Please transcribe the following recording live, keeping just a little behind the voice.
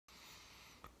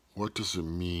what does it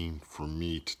mean for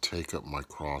me to take up my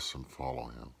cross and follow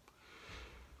him?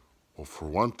 Well, for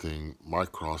one thing, my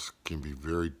cross can be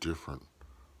very different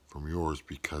from yours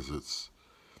because it's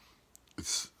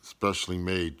specially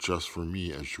made just for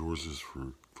me as yours is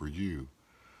for you.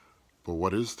 But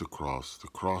what is the cross? The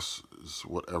cross is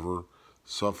whatever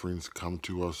sufferings come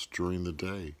to us during the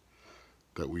day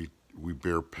that we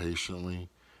bear patiently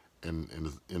and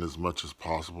in as much as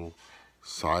possible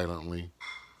silently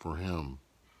for him,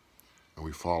 and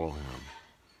we follow him.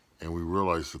 And we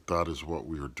realize that that is what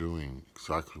we are doing,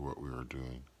 exactly what we are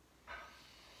doing.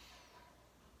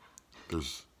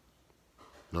 There's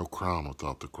no crown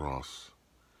without the cross.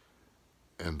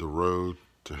 And the road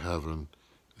to heaven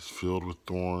is filled with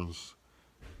thorns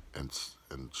and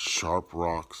sharp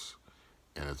rocks,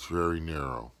 and it's very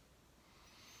narrow.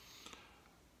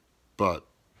 But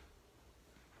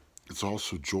it's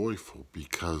also joyful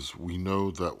because we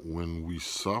know that when we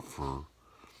suffer,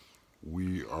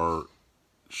 we are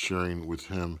sharing with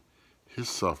him his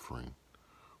suffering.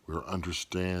 We're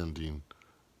understanding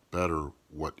better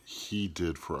what he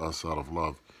did for us out of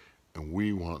love, and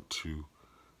we want to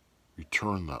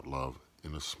return that love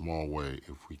in a small way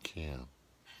if we can.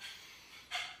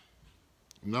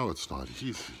 No, it's not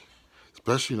easy.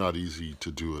 Especially not easy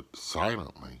to do it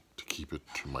silently, to keep it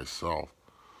to myself.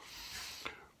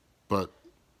 But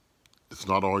it's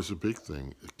not always a big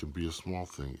thing. It can be a small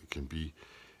thing. It can be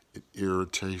an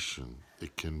irritation.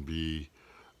 It can be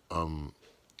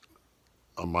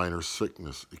a minor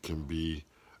sickness. It can be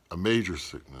a major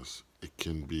sickness. It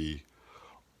can be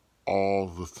all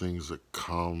the things that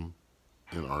come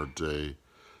in our day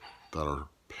that are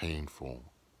painful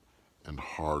and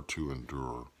hard to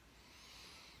endure.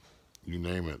 You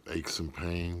name it, aches and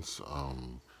pains,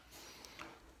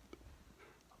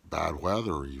 bad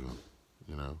weather even,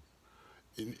 you know.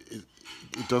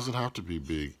 It doesn't have to be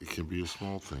big. It can be a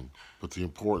small thing. But the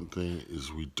important thing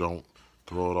is we don't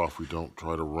throw it off. We don't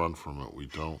try to run from it. We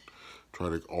don't try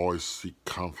to always seek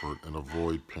comfort and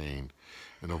avoid pain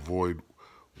and avoid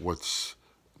what's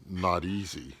not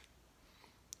easy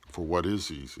for what is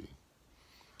easy.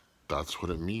 That's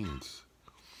what it means.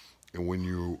 And when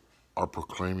you are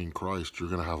proclaiming Christ, you're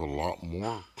going to have a lot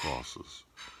more crosses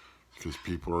because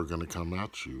people are going to come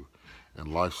at you.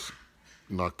 And life's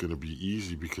not going to be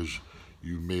easy because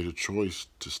you made a choice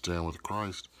to stand with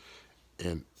Christ.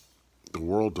 And the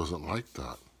world doesn't like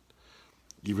that.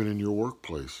 Even in your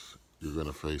workplace, you're going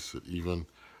to face it. Even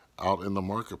out in the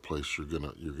marketplace, you're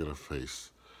gonna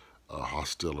face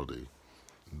hostility.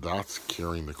 That's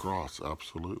carrying the cross,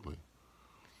 absolutely.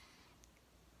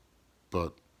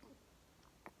 But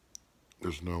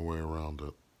there's no way around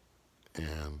it.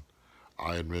 And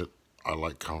I admit I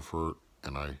like comfort,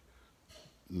 and I'm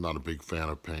not a big fan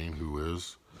of pain. Who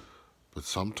is? But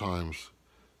sometimes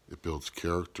it builds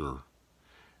character,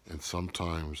 and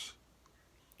sometimes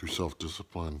through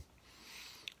self-discipline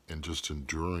and just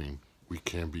enduring, we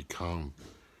can become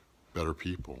better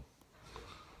people,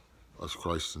 as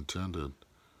Christ intended.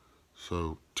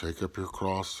 So take up your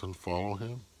cross and follow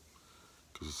him,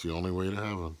 because it's the only way to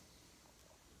heaven.